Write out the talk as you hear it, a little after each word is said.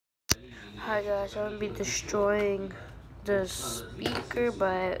Hi guys, I'm gonna be destroying the speaker,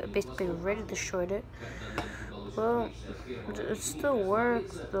 but I basically already destroyed it. Well, it still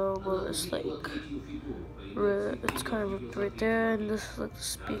works though, but it's like, it's kind of ripped right there, and this is like the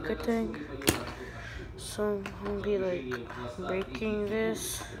speaker thing. So I'm gonna be like breaking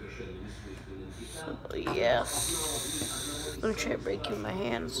this. So yes, let me try to break you with my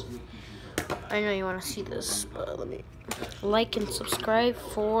hands. I know you want to see this, but let me like and subscribe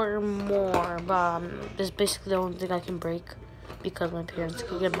for more. But this is basically the only thing I can break because my parents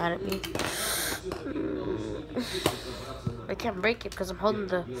could get mad at me. I can't break it because I'm holding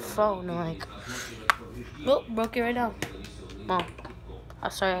the phone. Like, oh, broke it right now. Mom,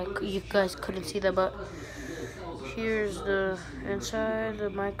 I'm sorry you guys couldn't see that, but here's the inside, the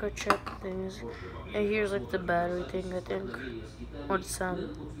microchip things, and here's like the battery thing, I think, or the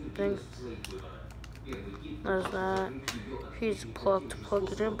sound thing. There's that. Here's a plug to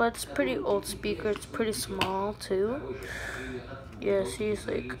plug it in, but it's pretty old speaker. It's pretty small too. Yeah, see, it's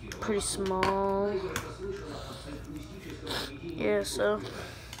like pretty small. Yeah, so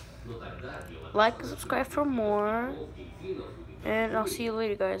like and subscribe for more, and I'll see you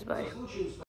later, guys. Bye.